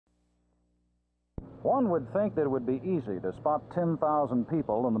One would think that it would be easy to spot 10,000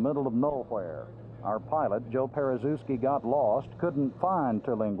 people in the middle of nowhere. Our pilot, Joe Parazewski, got lost, couldn't find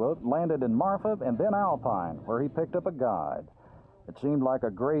Terlingua, landed in Marfa and then Alpine, where he picked up a guide. It seemed like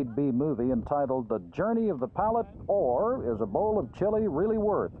a grade B movie entitled The Journey of the Palate, or Is a Bowl of Chili Really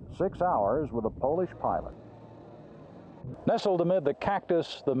Worth 6 Hours with a Polish Pilot? Nestled amid the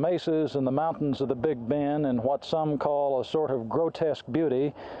cactus, the mesas, and the mountains of the Big Bend in what some call a sort of grotesque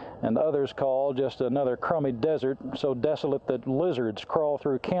beauty and others call just another crummy desert so desolate that lizards crawl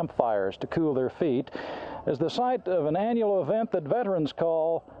through campfires to cool their feet, is the site of an annual event that veterans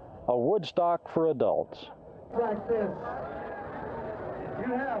call a Woodstock for adults. Like this.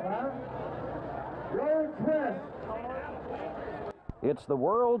 You have, huh? Road twist. It's the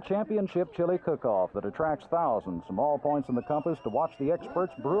World Championship Chili Cookoff that attracts thousands from all points in the compass to watch the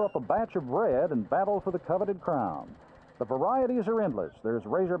experts brew up a batch of red and battle for the coveted crown. The varieties are endless. There's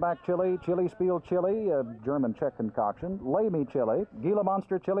Razorback chili, Chili Spiel chili, a German Czech concoction, Lamy chili, Gila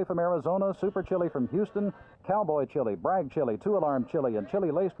Monster chili from Arizona, Super chili from Houston, Cowboy chili, Bragg chili, Two Alarm chili, and chili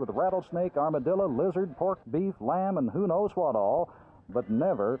laced with rattlesnake, armadillo, lizard, pork, beef, lamb, and who knows what all, but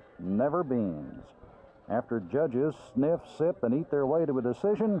never beans. After judges sniff, sip, and eat their way to a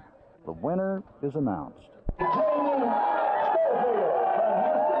decision, the winner is announced.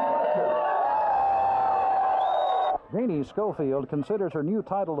 Janie Schofield considers her new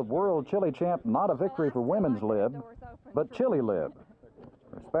title of World Chili Champ not a victory for women's lib, but chili lib.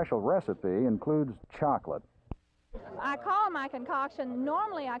 Her special recipe includes chocolate. I call my concoction,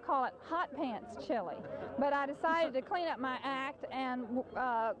 normally I call it hot pants chili, but I decided to clean up my act and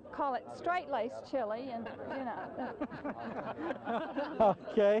call it straight-laced chili, and, you know.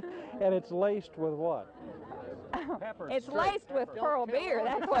 Okay, and it's laced with what? It's laced with pearl beer.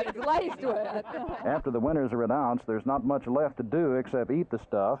 That's what it's laced with. After the winners are announced, there's not much left to do except eat the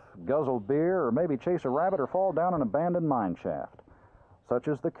stuff, guzzle beer, or maybe chase a rabbit or fall down an abandoned mine shaft. Such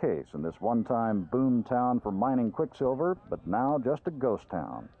is the case in this one-time boom town for mining quicksilver, but now just a ghost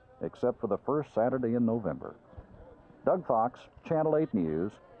town, except for the first Saturday in November. Doug Fox, Channel 8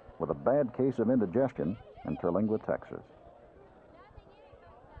 News, with a bad case of indigestion in Terlingua, Texas.